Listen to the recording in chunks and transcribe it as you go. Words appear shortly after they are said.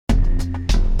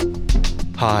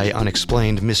Hi,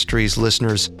 Unexplained Mysteries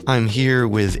listeners. I'm here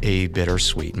with a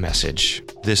bittersweet message.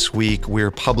 This week,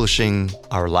 we're publishing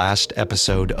our last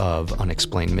episode of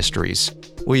Unexplained Mysteries.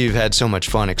 We've had so much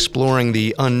fun exploring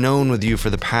the unknown with you for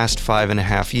the past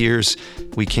 5.5 years.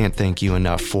 We can't thank you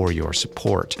enough for your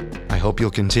support. I hope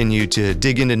you'll continue to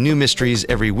dig into new mysteries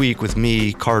every week with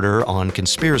me, Carter, on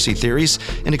conspiracy theories,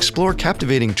 and explore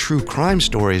captivating true crime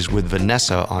stories with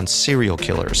Vanessa on serial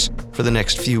killers. For the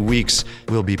next few weeks,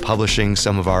 we'll be publishing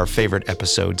some of our favorite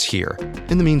episodes here.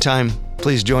 In the meantime,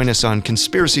 please join us on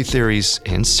conspiracy theories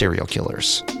and serial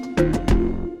killers.